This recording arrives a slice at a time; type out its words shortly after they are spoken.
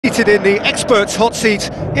Seated in the experts' hot seat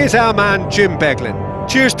is our man Jim Beglin.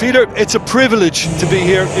 Cheers, Peter. It's a privilege to be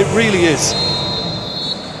here. It really is.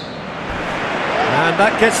 And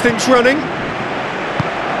that gets things running.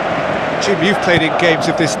 Jim, you've played in games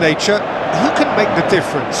of this nature. Who can make the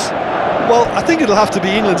difference? Well, I think it'll have to be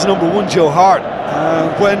England's #1, Joe Hart.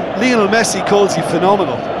 When Lionel Messi calls you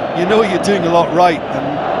phenomenal, you know you're doing a lot right.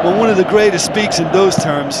 And when one of the greatest speaks in those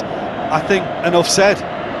terms, I think enough said.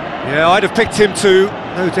 Yeah, I'd have picked him too.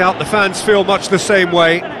 No doubt the fans feel much the same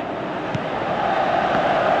way.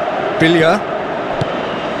 Billia.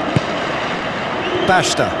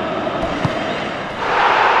 Bashta.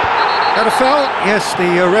 Got a foul? Yes,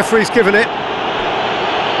 the referee's given it.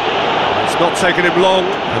 It's not taken him long,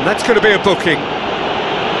 and that's going to be a booking.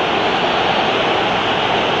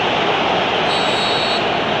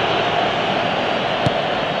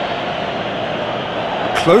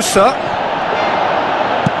 Closer.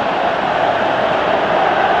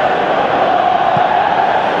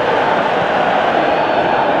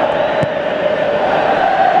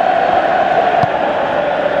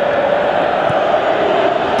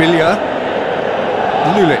 Billia,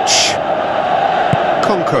 Lulic,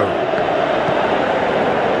 Konko,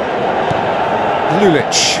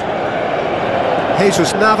 Lulic,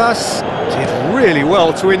 Jesus Navas did really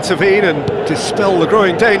well to intervene and dispel the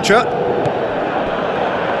growing danger.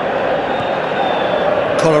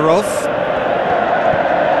 Kolarov,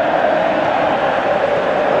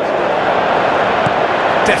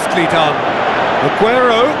 deftly done.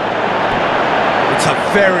 Aguero. It's a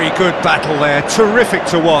very good battle there, terrific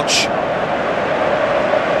to watch.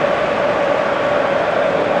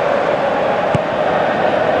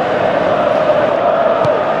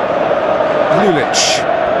 Lulic.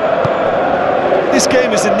 This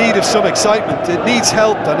game is in need of some excitement. It needs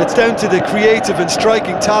help, and it's down to the creative and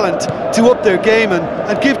striking talent to up their game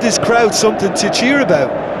and give this crowd something to cheer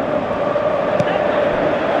about.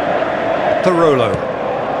 Parolo.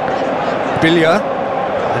 Billia.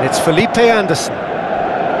 And it's Felipe Anderson.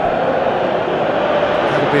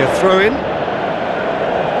 That'll be a throw-in.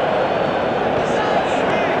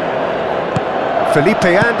 Felipe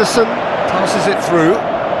Anderson passes it through.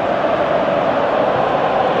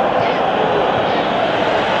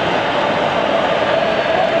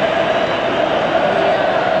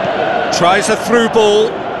 Tries a through ball.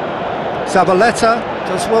 Zabaleta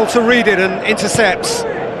does well to read it and intercepts.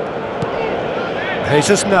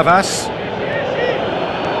 Jesus Navas.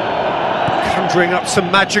 Conjuring up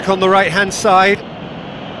some magic on the right-hand side.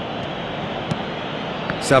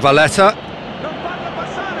 Zabaleta.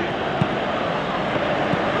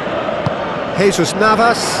 Jesus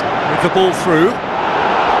Navas with the ball through.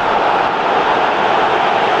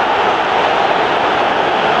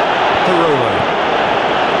 Parolo.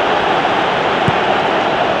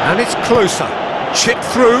 And it's closer. Chip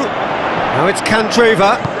through. Now it's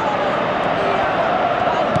Candreva.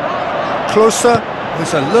 Closer.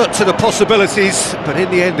 Was alert to the possibilities, but in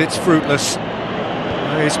the end it's fruitless.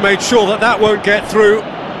 He's made sure that that won't get through.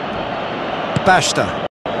 Bashta.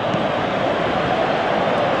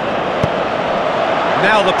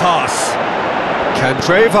 Now the pass.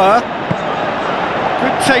 Candreva.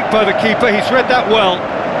 Good take by the keeper, he's read that well.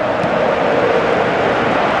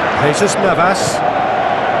 Jesus Navas.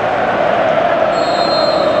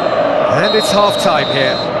 And it's half-time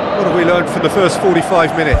here. What have we learned from the first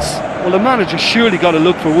 45 minutes? Well, the manager surely got to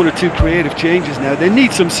look for 1 or 2 creative changes now. They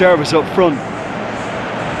need some service up front.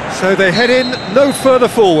 So they head in no further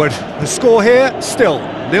forward. The score here, still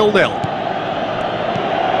 0-0.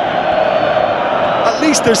 At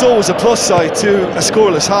least there's always a plus side to a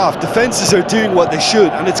scoreless half. Defences are doing what they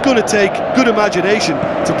should, and it's going to take good imagination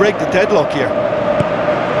to break the deadlock here.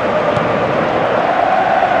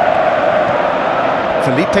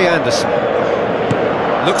 Felipe Anderson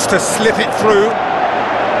looks to slip it through.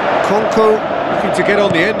 Konko looking to get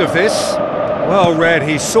on the end of this. Well read,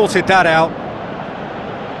 he sorted that out.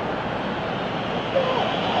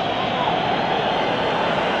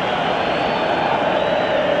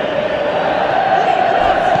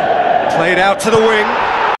 Played out to the wing.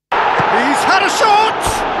 He's had a shot!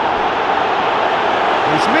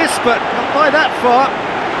 He's missed, but not by that far.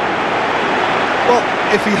 Well,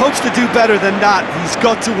 if he hopes to do better than that, he's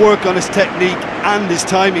got to work on his technique and his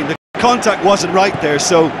timing. The contact wasn't right there,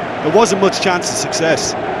 so there wasn't much chance of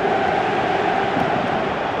success.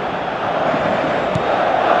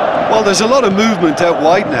 Well, there's a lot of movement out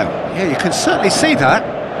wide now. Yeah, you can certainly see that.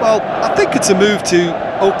 Well, I think it's a move to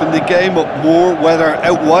open the game up more, whether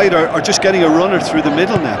out wide or just getting a runner through the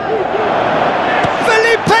middle now.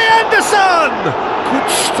 Felipe Anderson! Good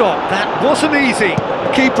stop, that wasn't easy.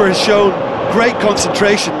 The keeper has shown great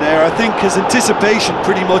concentration there. I think his anticipation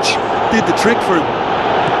pretty much did the trick for him.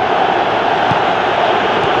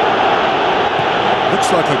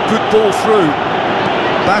 Looks like a good ball through.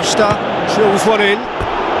 Basta drills one in.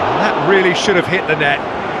 That really should have hit the net.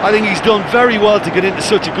 I think he's done very well to get into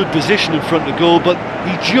such a good position in front of goal, but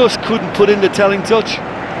he just couldn't put in the telling touch.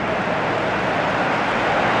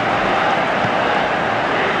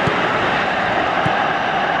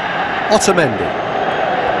 Otamendi.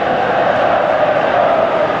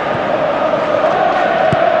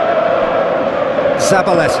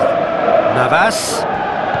 Zabaleta. Navas.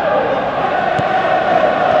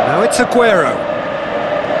 Now it's Aguero.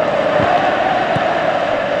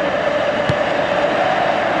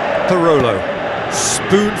 Parolo.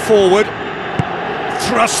 Spoon forward.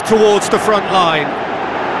 Thrust towards the front line.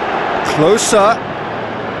 Closer.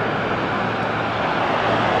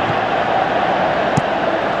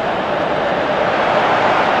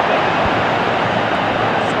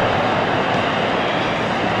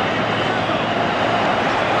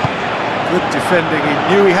 Good defending,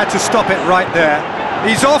 he knew he had to stop it right there.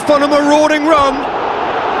 He's off on a marauding run.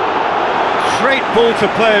 Great ball to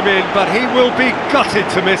play him in, but he will be gutted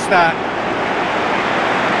to miss that.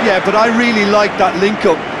 Yeah, but I really like that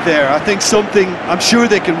link-up there. I think something I'm sure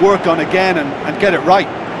they can work on again and get it right.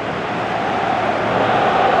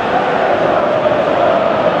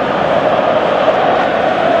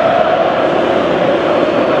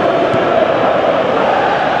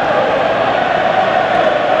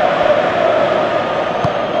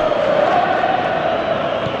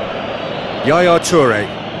 Yaya Toure.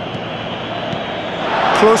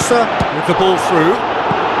 Closer with the ball through.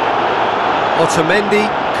 Otamendi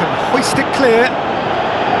can hoist it clear.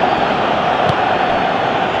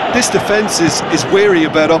 This defence is wary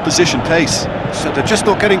about opposition pace. So they're just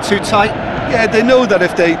not getting too tight? Yeah, they know that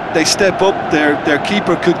if they step up, their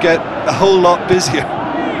keeper could get a whole lot busier.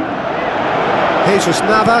 Jesus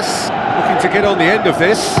Navas looking to get on the end of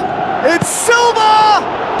this. It's Silva!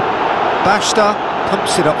 Basta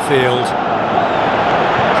pumps it upfield.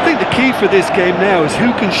 I think the key for this game now is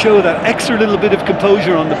who can show that extra little bit of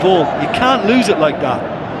composure on the ball. You can't lose it like that.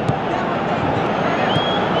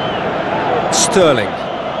 Sterling.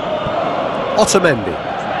 Otamendi.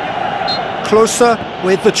 Closer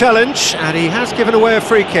with the challenge, and he has given away a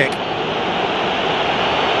free kick.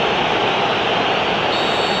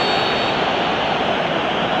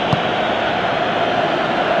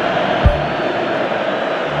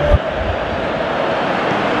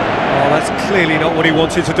 Clearly not what he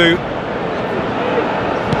wanted to do.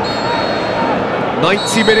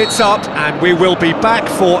 90 minutes up and we will be back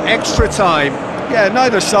for extra time. Yeah,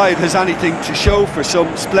 neither side has anything to show for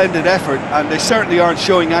some splendid effort, and they certainly aren't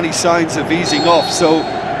showing any signs of easing off, so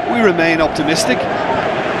we remain optimistic.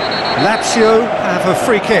 Lazio have a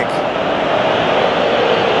free kick.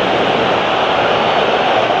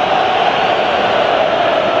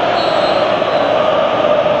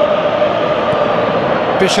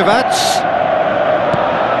 Bishavats.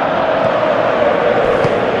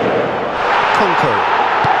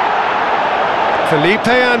 Felipe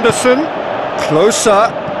Anderson,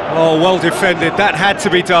 closer. Oh, well defended, that had to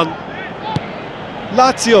be done.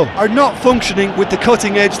 Lazio are not functioning with the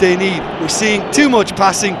cutting edge they need. We're seeing too much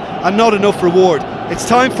passing and not enough reward. It's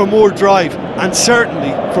time for more drive and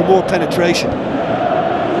certainly for more penetration.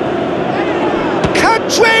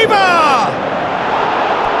 Candreva!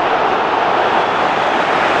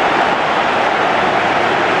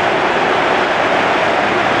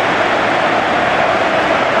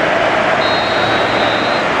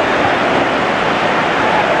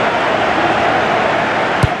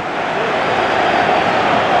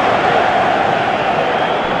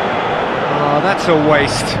 That's a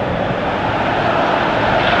waste.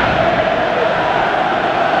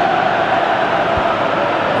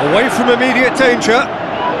 Away from immediate danger.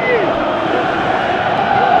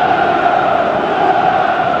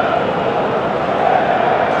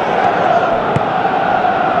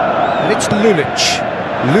 And it's Lulic.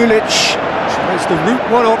 Lulic tries the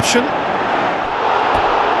route one option.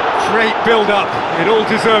 Great build-up. It all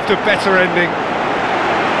deserved a better ending.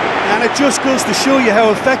 And it just goes to show you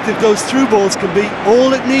how effective those through balls can be.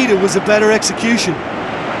 All it needed was a better execution.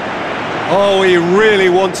 Oh, he really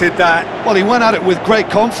wanted that. Well, he went at it with great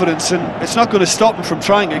confidence, and it's not going to stop him from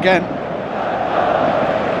trying again.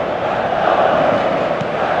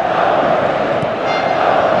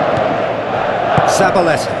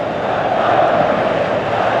 Zabaleta.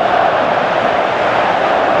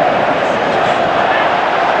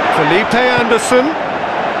 Felipe Anderson.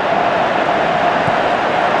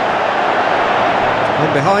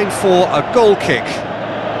 And behind for a goal kick.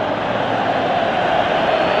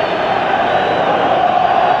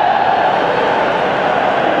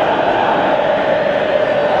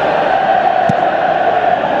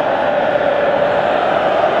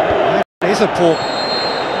 support.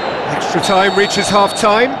 Extra time reaches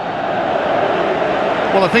half-time.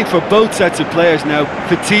 Well, I think for both sets of players now,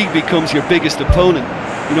 fatigue becomes your biggest opponent.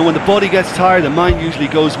 You know, when the body gets tired, the mind usually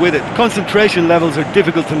goes with it. Concentration levels are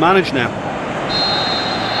difficult to manage now.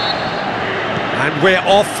 And we're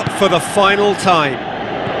off for the final time.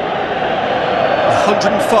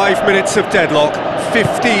 105 minutes of deadlock,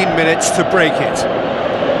 15 minutes to break it.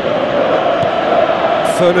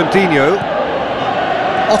 Fernandinho,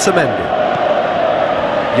 Otamendi,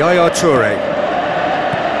 Yaya Toure,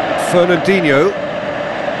 Fernandinho,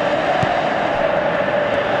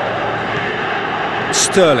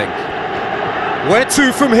 Sterling. Where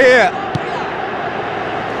to from here?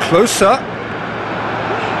 Closer.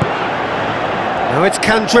 Now it's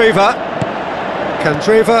Candreva.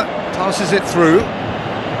 Candreva passes it through.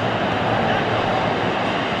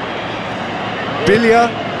 Bilia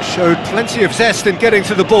showed plenty of zest in getting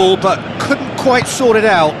to the ball, but couldn't quite sort it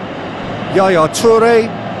out. Yaya Toure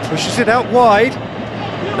pushes it out wide.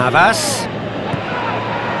 Navas.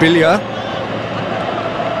 Bilia.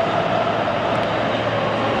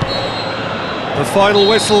 The final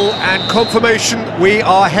whistle and confirmation, we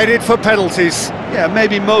are headed for penalties. Yeah,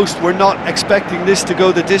 maybe most were not expecting this to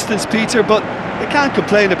go the distance, Peter, but they can't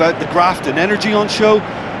complain about the graft and energy on show.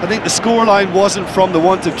 I think the scoreline wasn't from the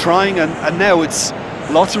want of trying, and now it's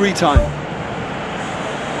lottery time.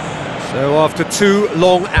 So after 2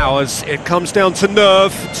 long hours, it comes down to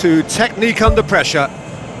nerve, to technique under pressure,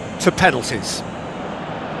 to penalties.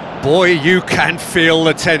 Boy, you can feel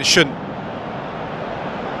the tension.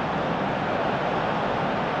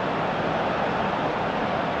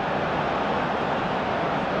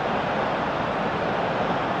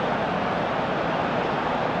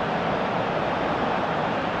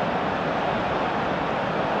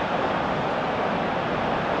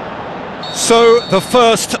 So, the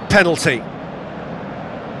first penalty.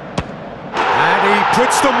 And he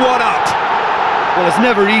puts them one up. Well, it's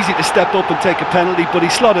never easy to step up and take a penalty, but he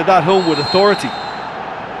slotted that home with authority.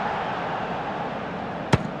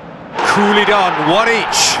 Coolly done, one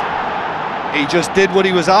each. He just did what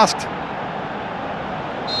he was asked.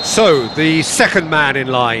 So, the second man in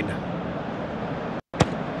line.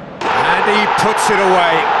 And he puts it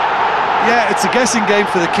away. Yeah, it's a guessing game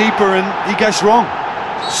for the keeper, and he gets wrong.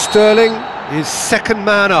 Sterling is second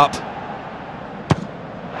man up.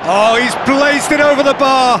 Oh, he's blazed it over the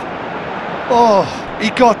bar. Oh, he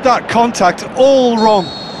got that contact all wrong.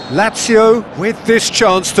 Lazio, with this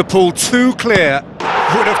chance to pull 2 clear,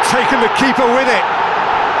 would have taken the keeper with it.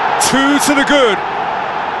 2 to the good.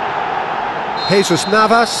 Jesus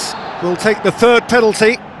Navas will take the third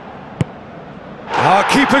penalty. Our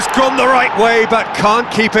keeper's gone the right way, but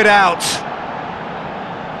can't keep it out.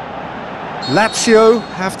 Lazio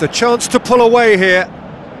have the chance to pull away here.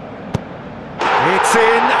 It's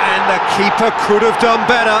in, and the keeper could have done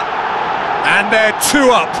better. And they're 2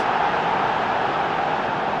 up.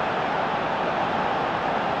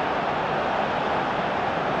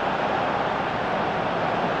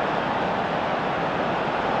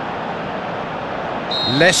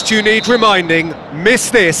 Lest you need reminding, miss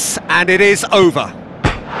this and it is over.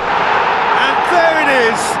 And there it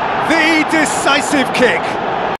is, the decisive kick.